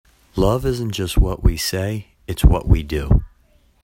Love isn't just what we say, it's what we do.